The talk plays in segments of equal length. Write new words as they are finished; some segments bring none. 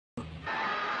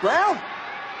Well,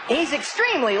 he's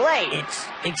extremely late. It's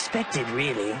expected,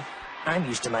 really. I'm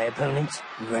used to my opponents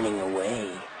running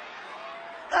away.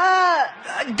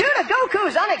 Due to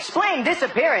Goku's unexplained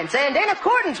disappearance, and in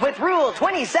accordance with Rule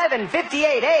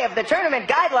 2758A of the tournament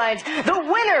guidelines, the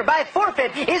winner by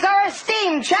forfeit is our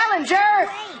esteemed challenger...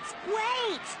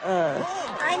 Wait!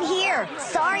 I'm here.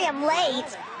 Sorry I'm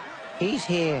late. He's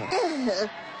here.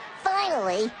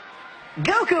 Finally.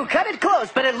 Goku cut it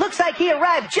close, but it looks like he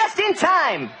arrived just in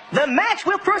time. The match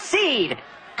will proceed.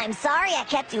 I'm sorry I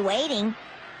kept you waiting.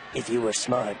 If you were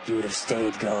smart, you would have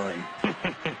stayed gone.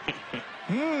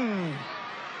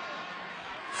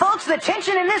 Folks, the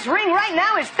tension in this ring right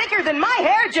now is thicker than my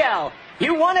hair gel.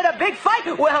 You wanted a big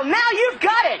fight? Well, now you've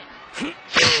got it.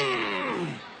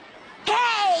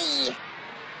 Hey!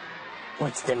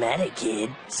 What's the matter, kid?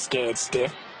 Scared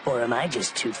stiff? Or am I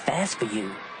just too fast for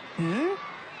you?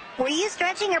 Were you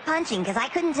stretching or punching? Because I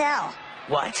couldn't tell.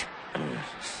 What?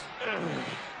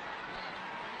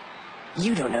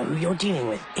 You don't know who you're dealing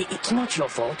with. It's not your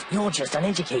fault. You're just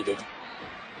uneducated.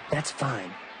 That's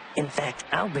fine. In fact,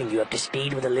 I'll bring you up to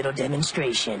speed with a little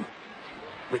demonstration.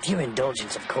 With your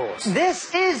indulgence, of course.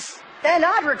 This is an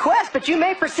odd request, but you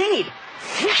may proceed.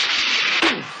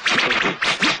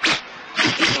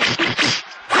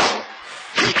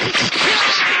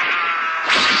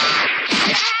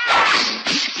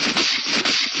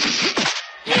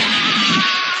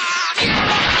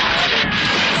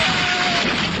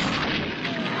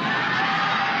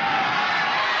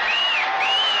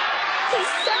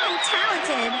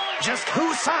 Just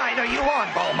whose side are you on,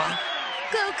 Bulma?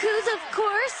 Goku's, of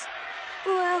course.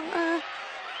 Well,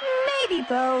 maybe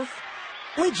both.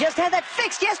 We just had that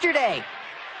fixed yesterday.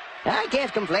 I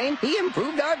can't complain. He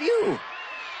improved our view.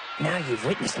 Now you've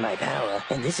witnessed my power,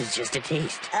 and this is just a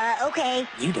taste. Okay.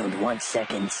 You don't want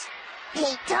seconds.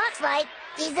 He talks like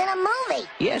he's in a movie.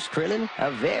 Yes, Krillin,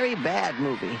 a very bad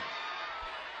movie.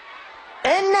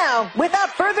 And now,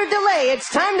 without further delay, it's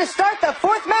time to start the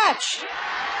fourth match.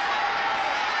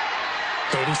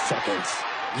 30 seconds.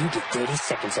 You get 30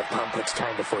 seconds of Pamput's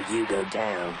time before you go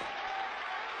down.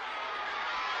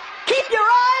 Keep your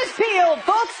eyes peeled,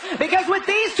 folks, because with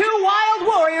these two wild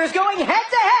warriors going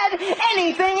head-to-head,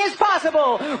 anything is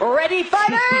possible. Ready,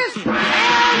 fighters?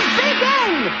 And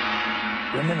begin!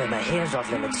 Remember, my hair's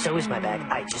off limits, so is my back.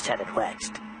 I just had it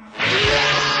waxed.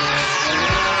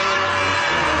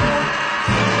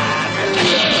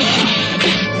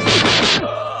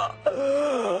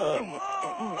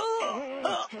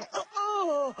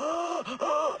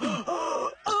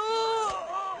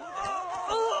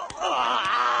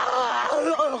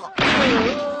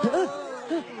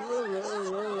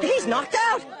 He's knocked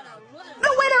out!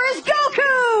 The winner is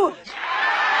Goku!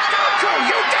 Goku,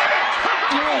 you did it!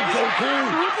 Yay, Goku!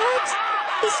 Pamput?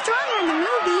 He's stronger in the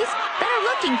movies. Better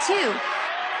looking, too.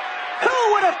 Who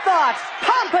would have thought?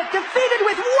 Pamput defeated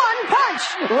with one punch!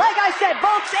 Like I said,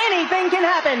 folks, anything can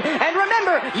happen. And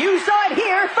remember, you saw it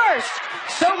here first.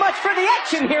 So much for the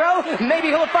action hero. Maybe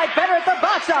he'll fight better at the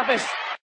box office.